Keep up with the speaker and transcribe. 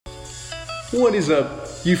What is up,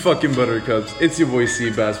 you fucking buttercups? It's your boy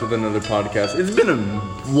Seabass with another podcast. It's been a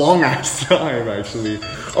long ass time, actually.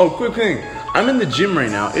 Oh, quick thing. I'm in the gym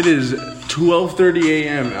right now. It is 12:30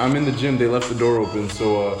 a.m. I'm in the gym. They left the door open,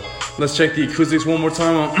 so let's check the acoustics one more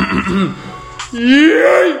time.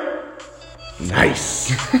 Yay!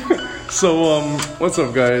 Nice. So, what's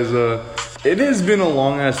up, guys? It has been a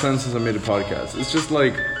long ass time since I made a podcast. It's just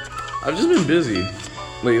like I've just been busy.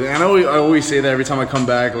 Like, I know I always say that every time I come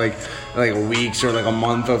back, like weeks or like a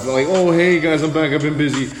month of like, oh hey guys, I'm back. I've been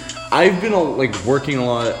busy. I've been working a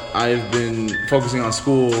lot. I've been focusing on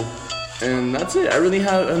school, and that's it. I really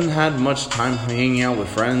haven't had much time hanging out with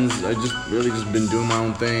friends. I just really been doing my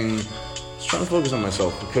own thing, just trying to focus on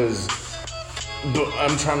myself because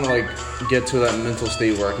I'm trying to get to that mental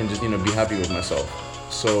state where I can just be happy with myself.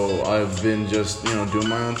 So I've been just doing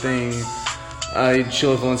my own thing. I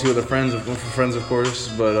chill with Valencia with friends, of course,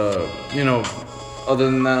 but other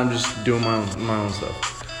than that, I'm just doing my own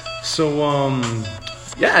stuff. So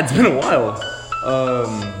yeah, it's been a while.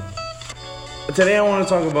 Today I want to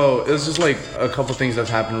talk about, it's just a couple things that's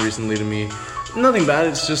happened recently to me. Nothing bad.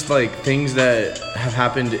 It's just things that have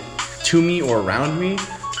happened to me or around me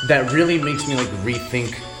that really makes me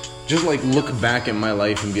rethink, just look back at my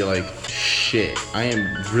life and be like, shit, I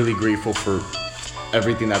am really grateful for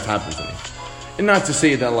everything that's happened to me. And not to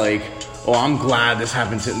say that oh, I'm glad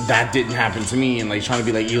that didn't happen to me, and trying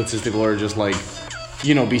to be egotistical or just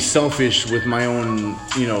be selfish with my own,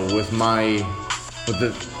 with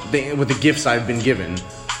the gifts I've been given.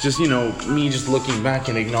 Just me just looking back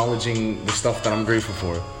and acknowledging the stuff that I'm grateful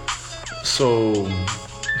for. So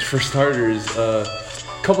for starters,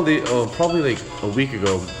 couple days, probably a week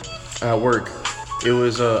ago at work, it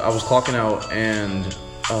was I was clocking out, and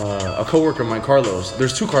a coworker of mine, Carlos.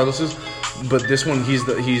 There's two Carloses, but this one he's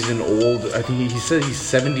an old. I think he said he's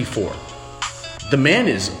 74. The man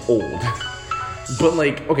is old, but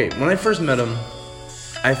okay. When I first met him,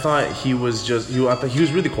 I thought he was I thought he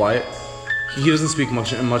was really quiet. He doesn't speak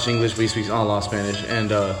much English, but he speaks a lot of Spanish,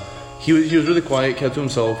 and he was really quiet, kept to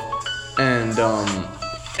himself, and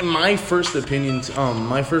my first opinion,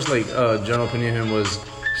 general opinion of him was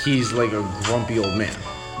he's a grumpy old man.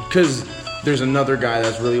 Because there's another guy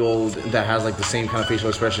that's really old that has the same kind of facial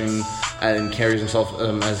expression and carries himself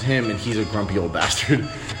as him, and he's a grumpy old bastard.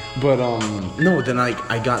 But no, then I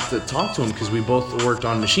got to talk to him because we both worked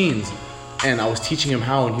on machines, and I was teaching him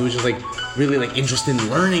how, and he was just really interested in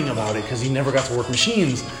learning about it because he never got to work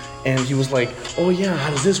machines. And he was like, oh yeah,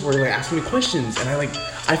 how does this work? Asking me questions, and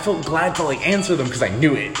I felt glad to answer them because I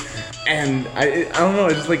knew it. And I don't know,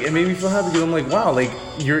 it just it made me feel happy because I'm wow,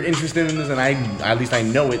 you're interested in this, and at least I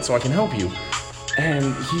know it, so I can help you.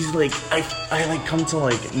 And he's I come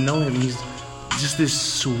to know him. He's just this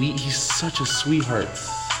sweet. He's such a sweetheart.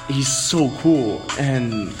 He's so cool.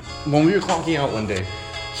 And when we were clocking out one day,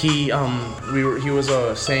 he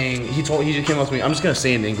just came up to me. I'm just gonna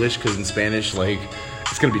say in English because in Spanish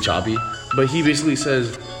it's gonna be choppy. But he basically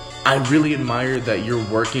says, I really admire that you're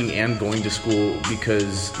working and going to school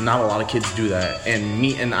because not a lot of kids do that.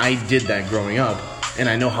 And I did that growing up, and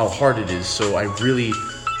I know how hard it is. So I really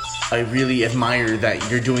admire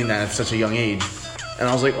that you're doing that at such a young age. And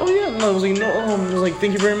I was like, oh yeah, no, I was no, I was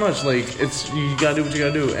thank you very much. You gotta do what you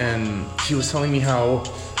gotta do. And he was telling me how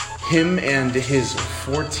him and his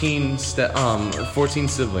 14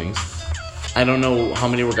 siblings, I don't know how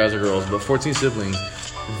many were guys or girls, but 14 siblings,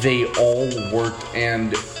 they all worked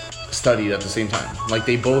and studied at the same time.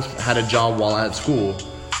 They both had a job while at school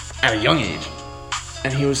at a young age.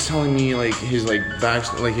 And he was telling me his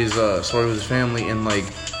his story with his family, and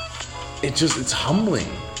it's humbling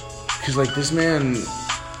because this man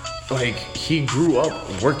he grew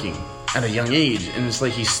up working at a young age, and it's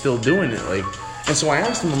he's still doing it. And so I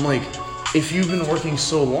asked him, I'm if you've been working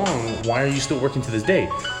so long, why are you still working to this day?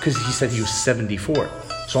 Because he said he was 74.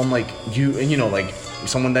 So I'm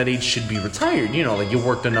someone that age should be retired. You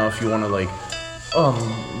worked enough, you want to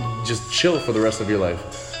just chill for the rest of your life.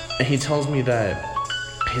 And he tells me that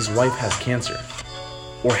his wife has cancer,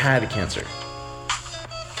 or had cancer.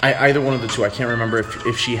 Either one of the two. I can't remember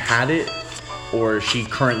if she had it or she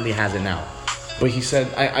currently has it now. But he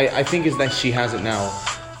said, I think is that she has it now,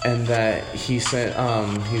 and that he said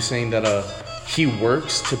he's saying that he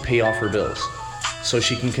works to pay off her bills so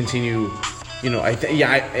she can continue. Now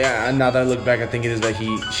that I look back, I think it is that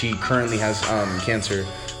she currently has cancer,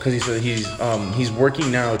 because he said he's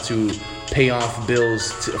working now to pay off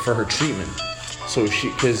bills for her treatment. So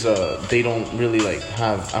because they don't really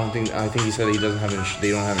have, I think he said that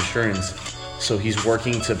they don't have insurance, so he's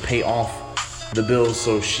working to pay off the bills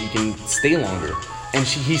so she can stay longer. And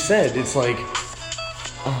he said it's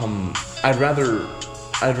I'd rather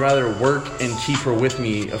I'd rather work and keep her with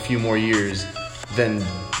me a few more years than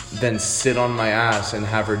sit on my ass and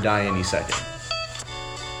have her die any second.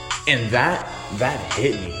 And that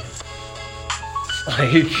hit me.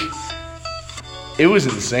 Like, it was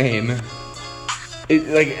insane.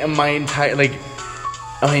 My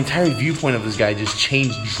entire viewpoint of this guy just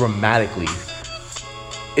changed dramatically.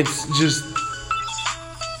 It's just,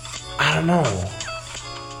 I don't know.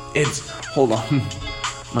 Hold on.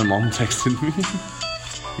 My mom texted me.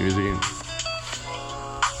 Here's again.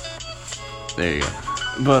 There you go.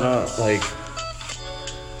 But,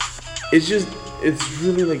 it's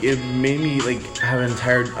really, like, it made me, like, have a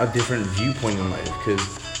different viewpoint in life. Because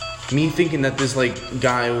me thinking that this, like,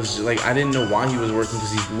 guy was, like, I didn't know why he was working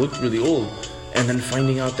because he looked really old. And then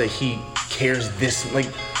finding out that he cares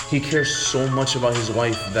he cares so much about his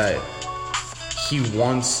wife that he's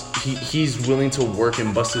willing to work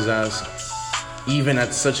and bust his ass even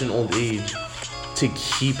at such an old age to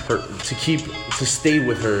stay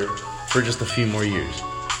with her for just a few more years.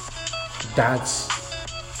 That's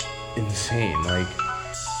insane. Like,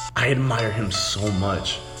 I admire him so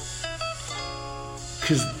much,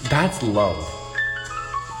 cause that's love.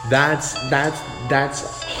 That's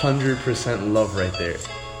 100% love right there,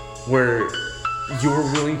 where you're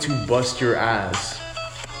willing to bust your ass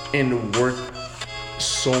and work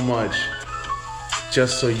so much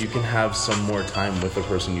just so you can have some more time with the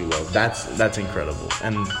person you love. That's incredible,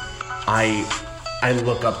 and I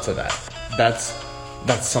look up to that. That's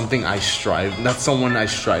something I strive. That's someone I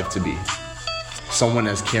strive to be. Someone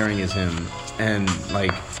as caring as him, and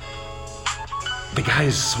like, the guy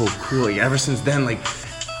is so cool. Like, ever since then, like,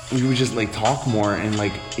 we would just like talk more, and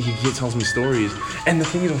like he tells me stories. And the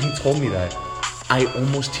thing is, when he told me that, I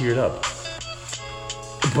almost teared up.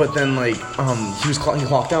 But then like he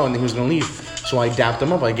clocked out and he was gonna leave, so I dapped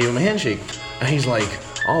him up. I gave him a handshake, and he's like,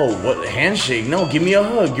 "Oh, what handshake? No, give me a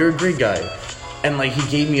hug. You're a great guy." And like, he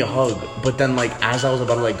gave me a hug, but then like, as I was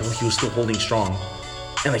about to like go, he was still holding strong,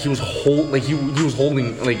 and like he was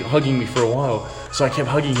holding, like, hugging me for a while. So I kept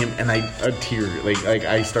hugging him, and I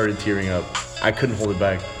started tearing up. I couldn't hold it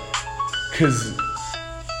back, cause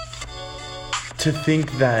to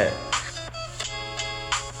think that,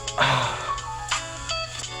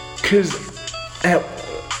 cause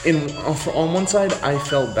on one side I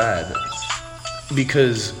felt bad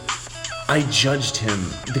because I judged him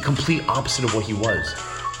the complete opposite of what he was.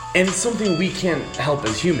 And it's something we can't help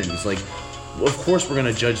as humans. Like, of course we're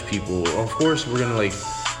gonna judge people. Of course we're gonna like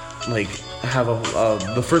have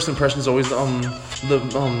the first impression is always the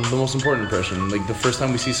most important impression. Like, the first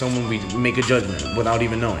time we see someone, we make a judgment without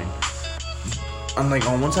even knowing. I'm like,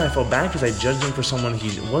 on one side I felt bad because I judged him for someone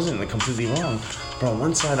he wasn't, like, completely wrong. But on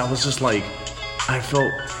one side I was just like, I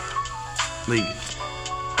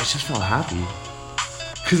just felt happy.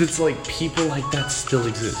 Because it's like, people like that still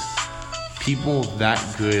exist. People that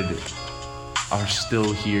good are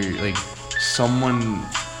still here. Like, someone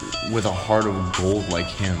with a heart of gold like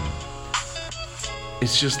him.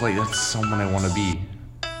 It's just like, that's someone I want to be.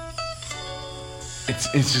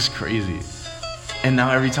 It's just crazy. And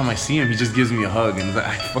now every time I see him, he just gives me a hug, and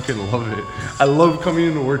I fucking love it. I love coming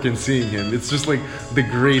into work and seeing him. It's just like the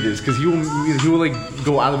greatest, because he will like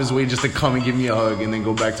go out of his way just to come and give me a hug and then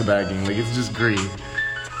go back to bagging. Like, it's just great.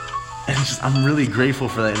 And it's just, I'm really grateful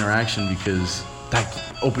for that interaction, because that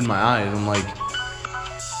opened my eyes. I'm like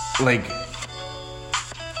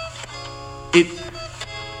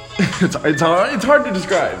it's hard to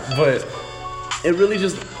describe, but it really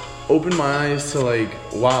just opened my eyes to, like,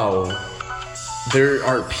 wow, there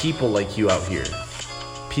are people like you out here.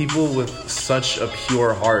 People with such a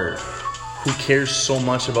pure heart who care so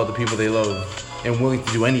much about the people they love and willing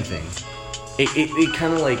to do anything. It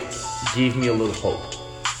kind of like gave me a little hope.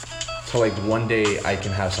 So, like, one day I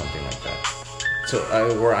can have something like that. So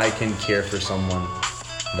where I can care for someone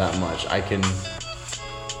that much. I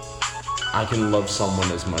can love someone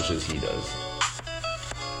as much as he does.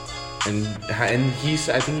 And I think he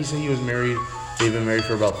said he was married. They've been married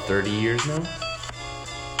for about 30 years now.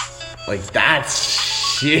 Like, that's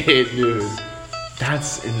shit, dude.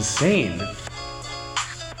 That's insane.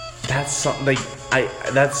 That's something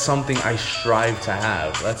I strive to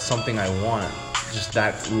have. That's something I want. Just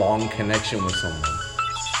that long connection with someone.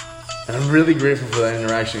 And I'm really grateful for that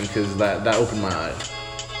interaction, because that opened my eyes.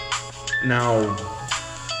 Now,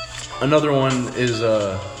 another one is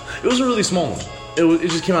it was a really small one. It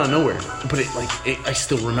just came out of nowhere, but I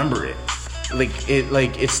still remember it.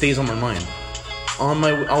 It stays on my mind.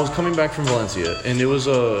 I was coming back from Valencia, and it was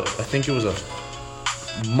I think it was a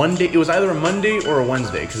Monday. It was either a Monday or a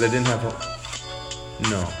Wednesday, because I didn't have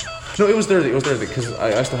no, it was Thursday. It was Thursday, because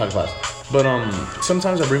I still had class. But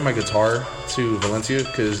sometimes I bring my guitar to Valencia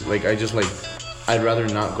because like I'd rather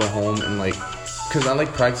not go home and like, because I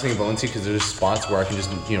like practicing in Valencia because there's spots where I can just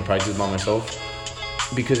practice by myself.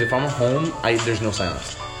 Because if I'm at home, there's no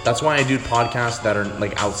silence. That's why I do podcasts that are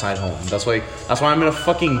like outside home. That's why I'm in a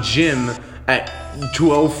fucking gym at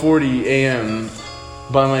 12:40 a.m.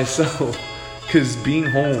 by myself. Because being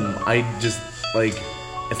home, I just like,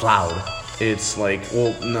 it's loud. It's like,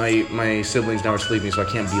 well, my siblings now are sleeping, so I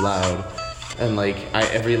can't be loud. And like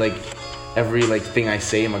every thing I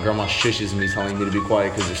say, my grandma shushes me, telling me to be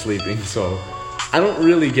quiet because they're sleeping. So I don't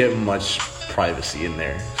really get much privacy in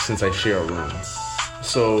there since I share a room.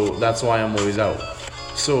 So that's why I'm always out.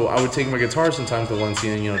 So I would take my guitar sometimes to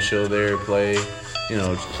Valencia and, chill there, play,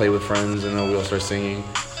 play with friends, and then we all start singing.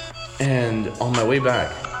 And on my way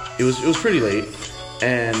back, it was pretty late,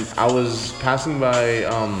 and I was passing by,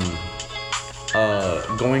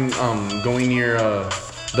 going near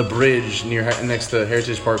the bridge next to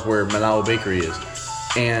Heritage Park where Malao Bakery is,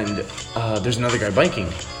 and there's another guy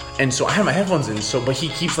biking, and so I had my headphones in. But he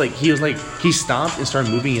stopped and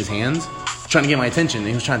started moving his hands, trying to get my attention, and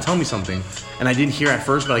he was trying to tell me something, and I didn't hear at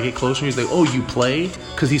first, but I get closer, and he's like, "Oh, you play?"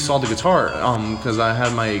 Because he saw the guitar, because I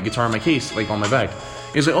had my guitar in my case, like on my back.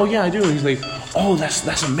 He's like, "Oh yeah, I do." And he's like, "Oh,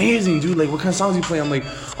 that's amazing, dude. Like, what kind of songs you play?" I'm like,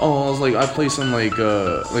 "Oh, I play some I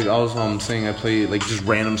was saying I play like just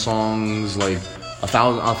random songs, like a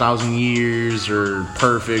thousand years or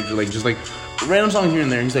Perfect, or like just like random songs here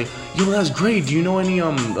and there." And he's like, "Yo, that's great. Do you know any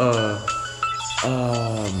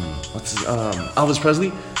Elvis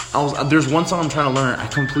Presley?" There's one song I'm trying to learn. I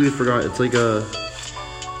completely forgot. It's like a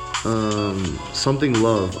something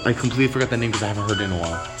love. I completely forgot that name because I haven't heard it in a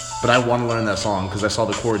while. But I want to learn that song because I saw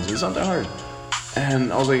the chords. It's not that hard.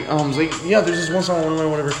 And I was like, yeah, there's this one song I want to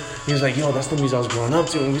learn, whatever. And he was like, yo, that's the music I was growing up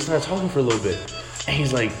to. And we started talking for a little bit. And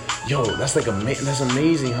he's like, yo, that's like that's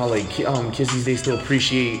amazing how like kids these days still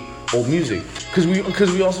appreciate old music. Because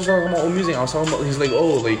we also started talking about old music. I was talking about, he's like,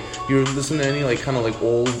 oh, like you listen to any like kind of like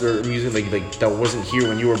older music like that wasn't here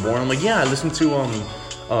when you were born. I'm like, yeah, I listened to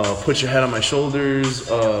Put Your Head on My Shoulders.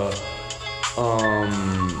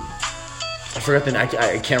 I forgot the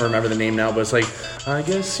I can't remember the name now, but it's like, I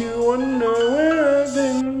guess you wonder where I've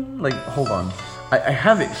been. Like, hold on, I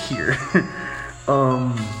have it here.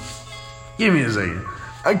 Give me a second,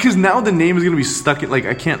 because now the name is gonna be stuck. Like,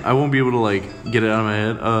 I won't be able to like get it out of my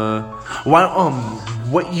head.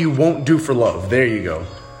 What You Won't Do for Love. There you go.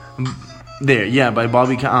 There, yeah, by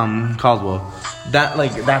Bobby Caldwell.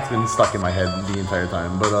 That's been stuck in my head the entire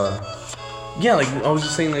time. But yeah, like I was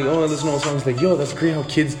just saying, like, oh, I listen to old songs. Like, yo, that's great how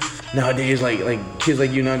kids nowadays, like kids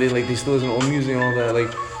like you nowadays, like they still listen to old music and all that. Like,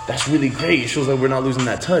 that's really great. It shows like we're not losing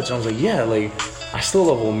that touch. I was like, yeah, like I still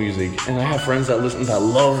love old music, and I have friends that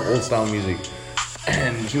love old style music.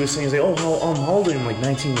 And he was saying, he's like, oh, how old are you? I'm like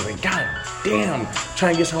 19. I was like, god damn, try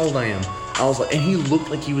and guess how old I am. I was like, and he looked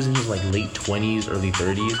like he was in his like late 20s, early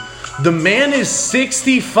 30s. The man is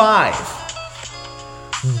 65,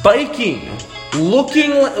 biking,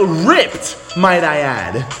 looking ripped, might I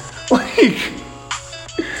add. Like,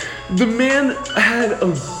 the man had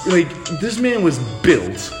this man was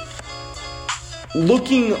built,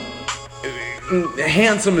 looking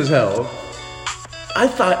handsome as hell.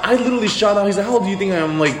 I literally shot out. He's like, how old do you think I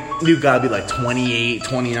am? I'm like, you gotta be like 28,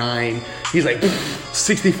 29. He's like,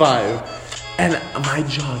 65. And my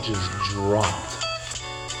jaw just dropped.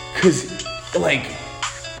 Cause, like,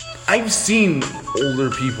 I've seen older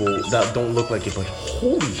people that don't look like it, but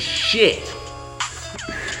holy shit.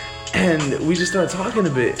 And we just started talking a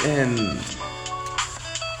bit, and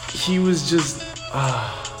he was just,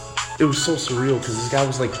 it was so surreal, because this guy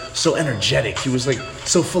was like so energetic. He was like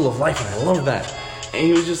so full of life, and I love that. And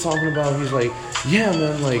he was just talking about, he's like, yeah,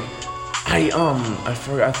 man, like, I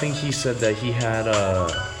forgot, I think he said that he had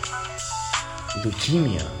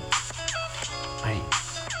leukemia.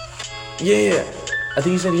 Yeah. I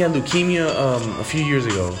think he said he had leukemia a few years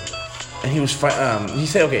ago, and he was he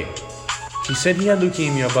said he had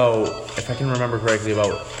leukemia about, if I can remember correctly,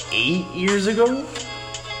 about 8 years ago,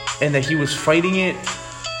 and that he was fighting it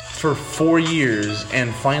for 4 years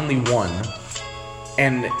and finally won,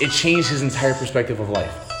 and it changed his entire perspective of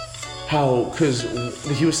life. How, because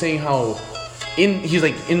he was saying how in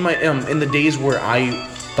the days where I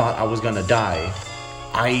thought I was gonna die,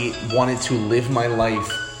 I wanted to live my life,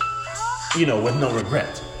 with no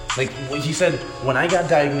regret. Like, he said, when I got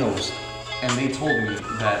diagnosed and they told me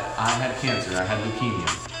that I had cancer, I had leukemia.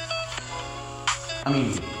 I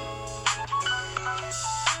mean,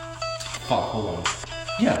 fuck, hold on.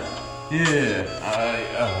 Yeah.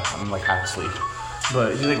 I'm like half asleep.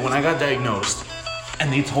 But he's like, when I got diagnosed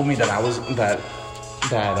and they told me that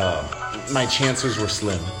my chances were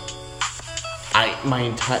slim,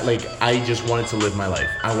 I just wanted to live my life.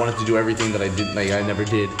 I wanted to do everything that I never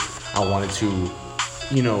did. I wanted to,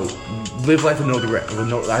 live life with no regret.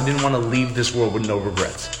 I didn't want to leave this world with no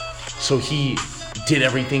regrets. So he did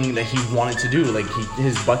everything that he wanted to do. Like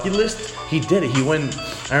his bucket list, he did it.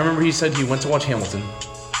 I remember he said he went to watch Hamilton.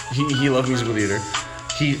 He loved musical theater.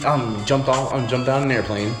 He jumped down an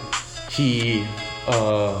airplane. He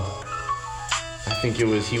I think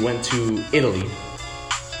he went to Italy.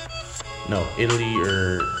 No, Italy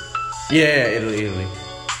or Italy.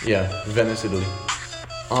 Yeah, Venice, Italy.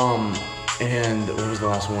 And what was the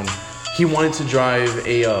last one? He wanted to drive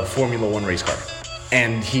a Formula One race car,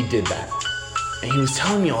 and he did that. And he was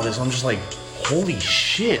telling me all this. I'm just like, holy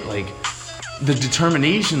shit! Like the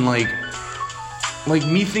determination, like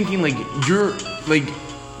me thinking like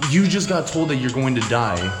you just got told that you're going to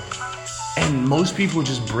die, and most people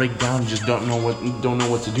just break down and just don't know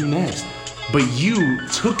what to do next. But you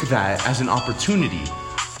took that as an opportunity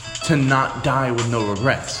to not die with no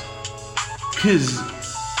regrets. Because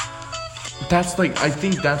that's I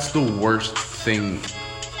think that's the worst thing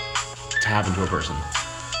to happen to a person.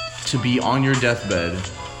 To be on your deathbed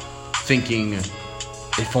thinking,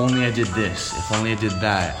 if only I did this, if only I did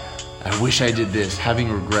that, I wish I did this,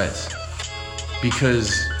 having regrets.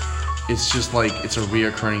 Because it's just it's a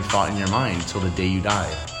reoccurring thought in your mind till the day you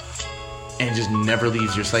die. And it just never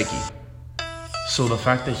leaves your psyche. So the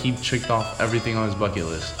fact that he checked off everything on his bucket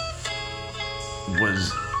list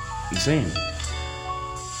was insane.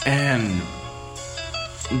 And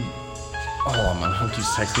oh man, Hulk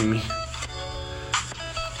keeps texting me.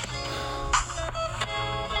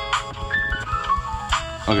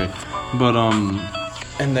 Okay, but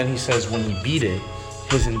and then he says when he beat it,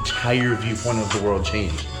 his entire viewpoint of the world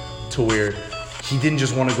changed to where he didn't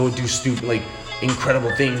just want to go do stupid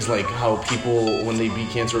incredible things like how people when they beat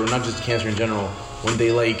cancer, or not just cancer in general, when they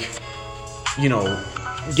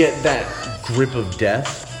get that grip of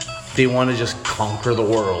death, they want to just conquer the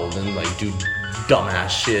world and do dumbass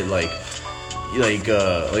shit like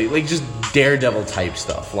just daredevil type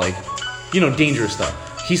stuff, dangerous stuff.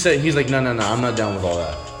 He's like no, I'm not down with all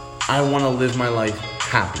that. I want to live my life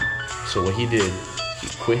happy. So what he did, he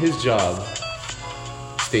quit his job,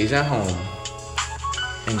 stays at home,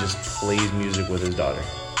 and just plays music with his daughter.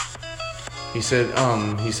 He said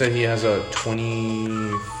he has a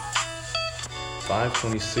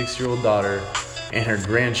 26-year-old daughter and her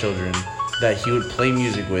grandchildren that he would play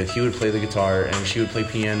music with. He would play the guitar and she would play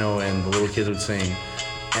piano and the little kids would sing,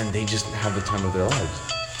 and they just have the time of their lives.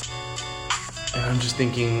 And I'm just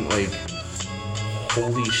thinking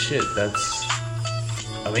holy shit, that's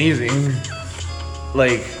amazing.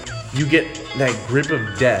 You get that grip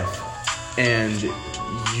of death and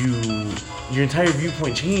your entire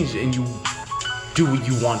viewpoint changed, and you do what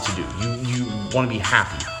you want to do. You want to be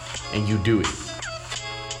happy, and you do it.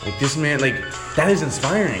 This man, that is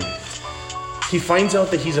inspiring. He finds out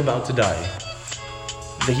that he's about to die,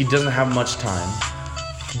 that he doesn't have much time,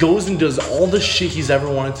 goes and does all the shit he's ever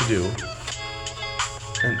wanted to do,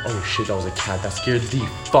 and oh shit, that was a cat. That scared the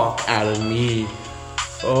fuck out of me.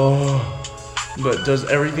 But does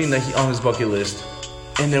everything that he on his bucket list,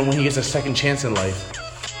 and then when he gets a second chance in life,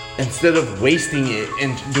 instead of wasting it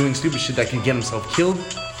and doing stupid shit that can get himself killed,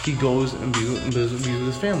 he goes and be with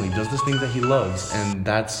his family, does the things that he loves, and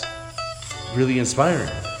that's really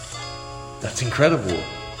inspiring. That's incredible.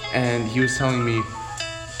 And he was telling me,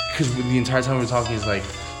 because the entire time we were talking, he's like,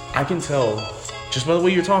 I can tell, just by the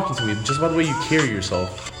way you're talking to me, just by the way you carry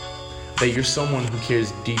yourself, that you're someone who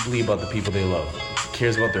cares deeply about the people they love,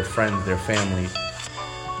 cares about their friends, their family.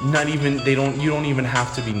 You don't even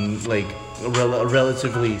have to be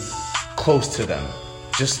relatively close to them.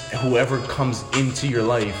 Just whoever comes into your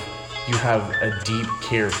life, you have a deep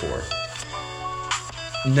care for.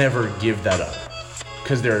 Never give that up,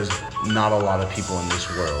 because there's not a lot of people in this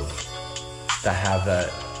world that have that,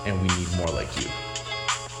 and we need more like you.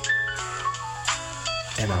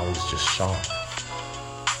 And I was just shocked.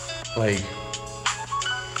 I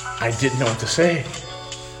didn't know what to say.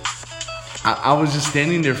 I was just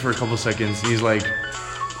standing there for a couple seconds. He's like,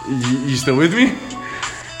 you still with me?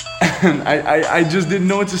 And I just didn't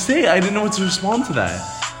know what to say. I didn't know what to respond to that.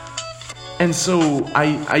 And so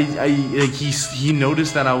he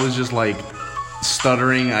noticed that I was just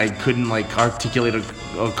stuttering. I couldn't articulate a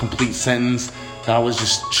complete sentence. I was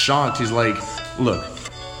just shocked. He's like, look,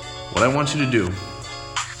 what I want you to do,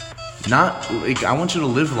 I want you to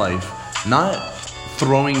live life, not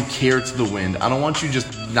throwing care to the wind. I don't want you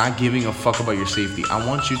just not giving a fuck about your safety. I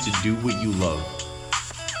want you to do what you love.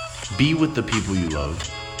 Be with the people you love.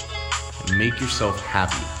 And make yourself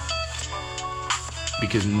happy.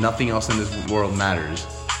 Because nothing else in this world matters.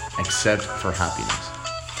 except for happiness.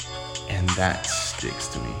 And that sticks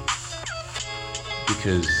to me.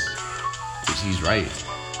 Because he's right.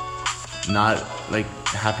 Not like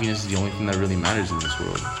happiness is the only thing that really matters in this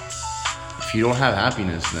world. If you don't have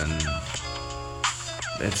happiness, then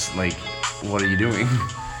it's like, what are you doing?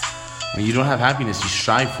 When you don't have happiness, you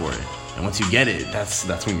strive for it. And once you get it,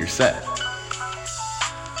 that's when you're set.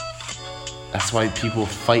 That's why people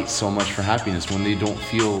fight so much for happiness when they don't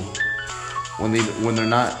feel, when they're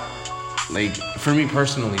not, like, for me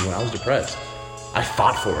personally, when I was depressed, I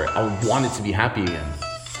fought for it. I wanted to be happy again.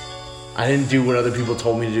 I didn't do what other people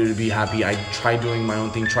told me to do to be happy. I tried doing my own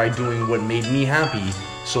thing, tried doing what made me happy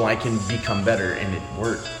so I can become better, and it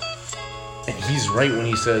worked. And he's right when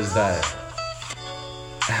he says that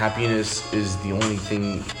happiness is the only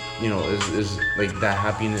thing, is like that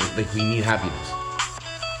happiness, like we need happiness.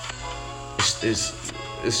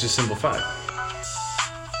 It's just simple fact.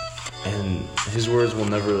 And his words will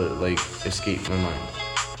never like escape my mind.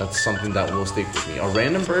 That's something that will stick with me. A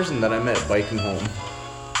random person that I met biking home.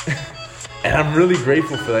 And I'm really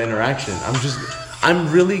grateful for that interaction.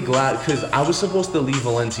 I'm really glad, because I was supposed to leave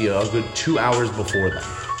Valencia a good 2 hours before that.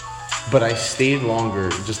 But I stayed longer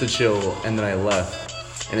just to chill, and then I left.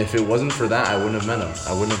 And if it wasn't for that, I wouldn't have met him.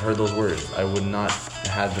 I wouldn't have heard those words. I would not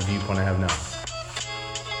have the viewpoint I have now.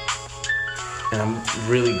 And I'm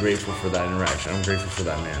really grateful for that interaction. I'm grateful for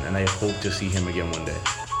that man. And I hope to see him again one day.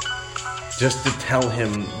 Just to tell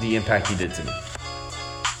him the impact he did to me.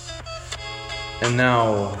 And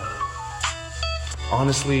now,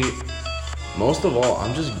 honestly, most of all,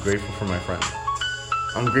 I'm just grateful for my friends.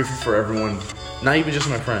 I'm grateful for everyone, not even just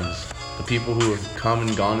my friends. The people who have come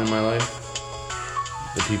and gone in my life.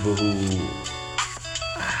 The people who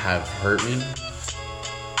have hurt me.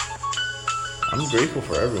 I'm grateful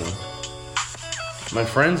for everyone. My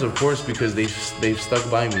friends, of course, because they've stuck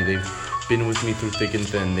by me. They've been with me through thick and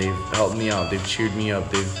thin. They've helped me out. They've cheered me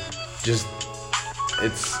up. It's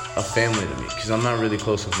a family to me, because I'm not really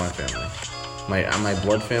close with my family. My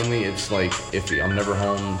blood family, it's like iffy. I'm never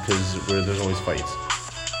home because there's always fights.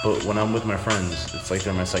 But when I'm with my friends, it's like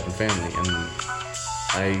they're my second family, and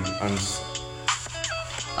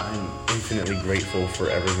I'm infinitely grateful for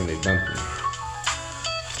everything they've done for me.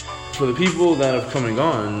 For the people that have come and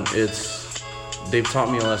gone, they've taught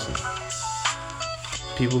me a lesson.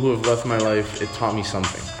 People who have left my life, it taught me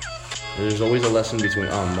something. There's always a lesson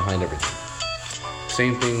behind everything.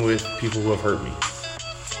 Same thing with people who have hurt me.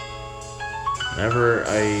 Whenever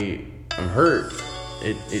I am hurt,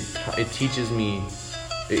 it teaches me,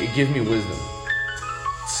 it gives me wisdom.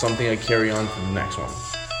 It's something I carry on to the next one.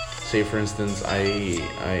 Say for instance, I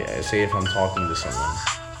say if I'm talking to someone,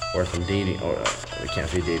 or if I'm dating, or I can't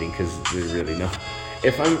say dating because we really know.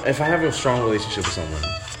 If I have a strong relationship with someone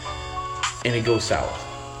and it goes south,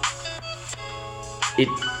 it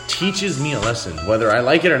teaches me a lesson, whether I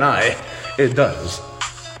like it or not. It does.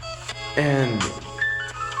 And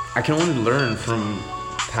I can only learn from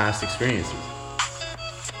past experiences.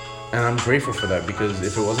 And I'm grateful for that, because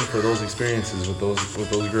if it wasn't for those experiences with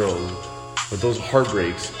those girls, with those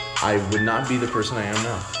heartbreaks, I would not be the person I am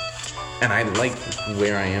now. And I like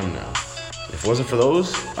where I am now. If it wasn't for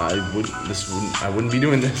those, I wouldn't be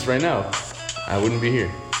doing this right now. I wouldn't be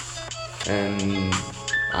here. And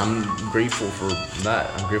I'm grateful for that.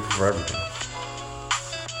 I'm grateful for everything.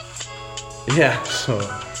 Yeah, so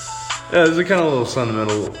yeah, this is a kind of a little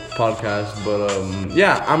sentimental podcast, but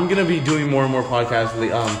yeah, I'm gonna be doing more and more podcasts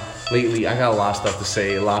lately. I got a lot of stuff to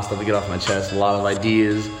say, a lot of stuff to get off my chest, a lot of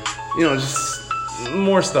ideas, just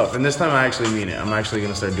more stuff. And this time I actually mean it. I'm actually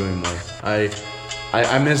gonna start doing more.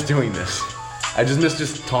 I miss doing this. I just miss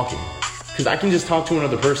just talking, because I can just talk to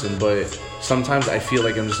another person, but sometimes I feel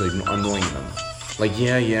like I'm just like annoying them. Like,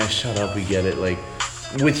 yeah, shut up, we get it. Like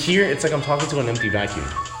with here, it's like I'm talking to an empty vacuum.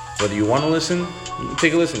 Whether you want to listen,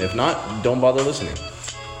 take a listen. If not, don't bother listening.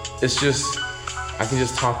 It's just, I can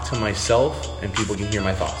just talk to myself and people can hear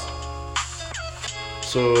my thoughts.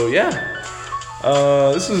 So yeah,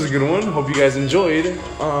 this is a good one. Hope you guys enjoyed.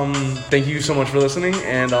 Thank you so much for listening,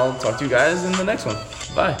 and I'll talk to you guys in the next one.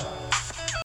 Bye.